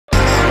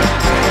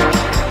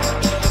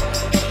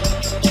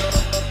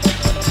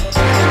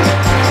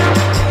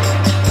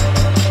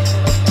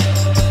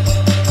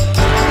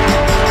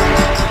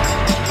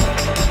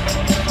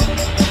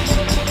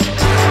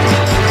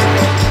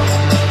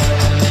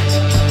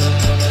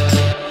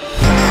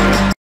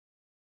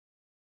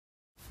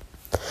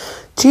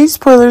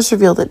Spoilers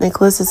reveal that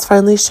Nikolas is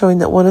finally showing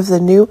that one of the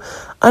new,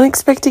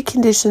 unexpected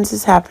conditions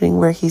is happening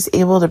where he's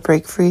able to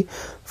break free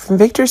from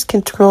Victor's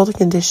controlled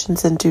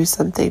conditions and do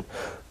something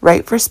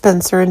right for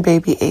Spencer and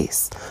baby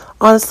Ace.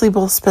 Honestly,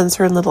 both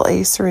Spencer and little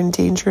Ace are in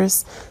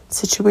dangerous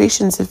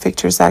situations if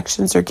Victor's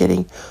actions are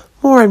getting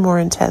more and more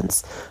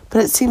intense.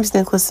 But it seems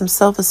Nikolas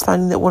himself is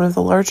finding that one of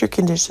the larger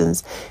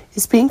conditions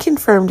is being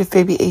confirmed if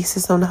baby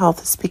Ace's own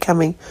health is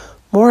becoming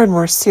more and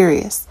more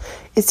serious.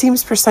 It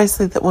seems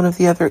precisely that one of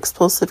the other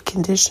explosive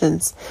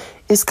conditions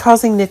is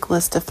causing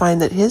Nikolas to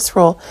find that his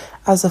role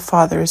as a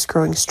father is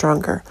growing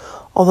stronger,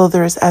 although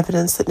there is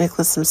evidence that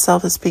Nikolas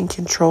himself is being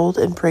controlled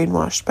and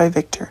brainwashed by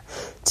Victor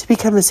to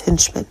become his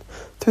henchman.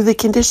 Through the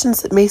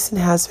conditions that Mason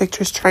has,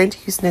 Victor's trying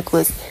to use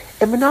Nikolas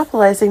in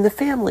monopolizing the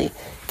family,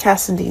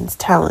 Cassandine's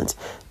talent.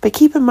 But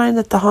keep in mind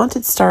that the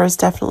haunted star is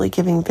definitely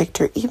giving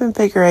Victor even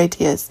bigger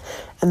ideas,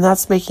 and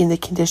that's making the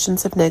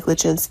conditions of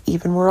negligence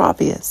even more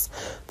obvious.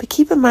 But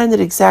keep in mind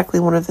that exactly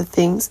one of the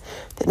things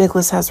that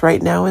Nikolas has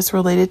right now is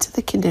related to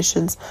the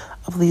conditions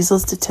of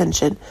Liesel's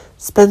detention.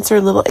 Spencer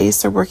and little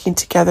Ace are working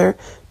together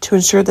to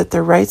ensure that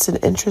their rights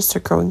and interests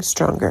are growing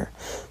stronger.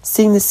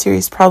 Seeing the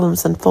serious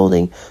problems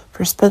unfolding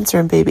for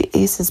Spencer and baby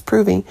Ace is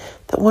proving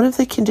that one of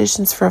the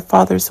conditions for a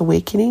father's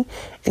awakening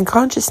and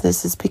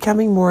consciousness is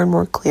becoming more and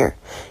more clear.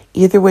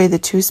 Either way, the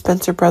two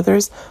Spencer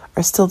brothers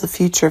are still the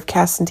future of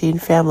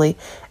Cassandine family,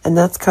 and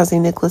that's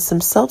causing Nikolas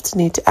himself to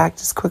need to act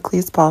as quickly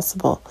as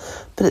possible.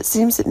 But it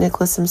seems that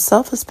Nikolas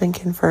himself has been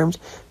confirmed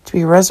to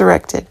be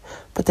resurrected,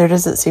 but there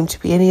doesn't seem to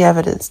be any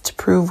evidence to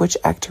prove which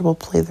actor will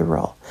play the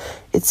role.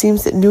 It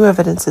seems that new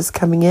evidence is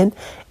coming in,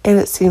 and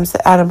it seems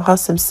that Adam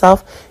Huss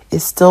himself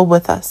is still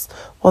with us.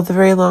 While the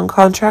very long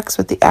contracts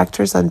with the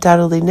actors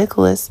undoubtedly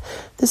Nikolas,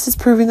 this is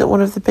proving that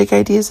one of the big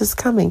ideas is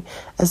coming,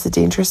 as the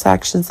dangerous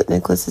actions that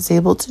Nikolas is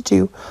able to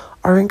do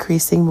are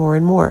increasing more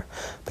and more.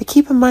 But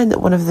keep in mind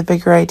that one of the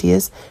bigger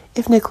ideas,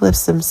 if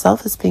Nikolas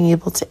himself is being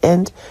able to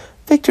end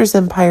Victor's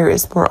empire,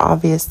 is more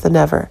obvious than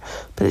ever.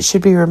 But it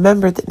should be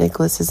remembered that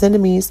Nikolas's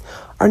enemies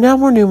are now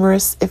more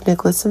numerous if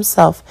Nikolas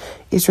himself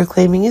is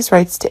reclaiming his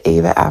rights to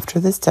Ava after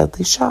this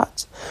deadly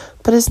shot.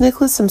 But as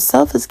Nikolas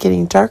himself is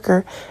getting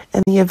darker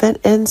and the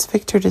event ends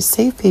Victor to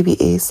save baby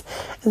Ace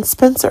and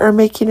Spencer are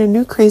making a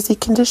new crazy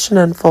condition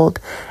unfold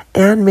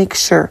and make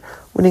sure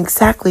when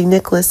exactly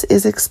Nikolas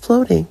is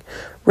exploding.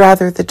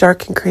 Rather, the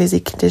dark and crazy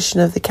condition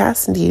of the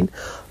Cassandine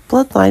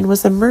bloodline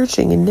was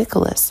emerging in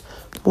Nikolas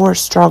more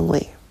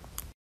strongly.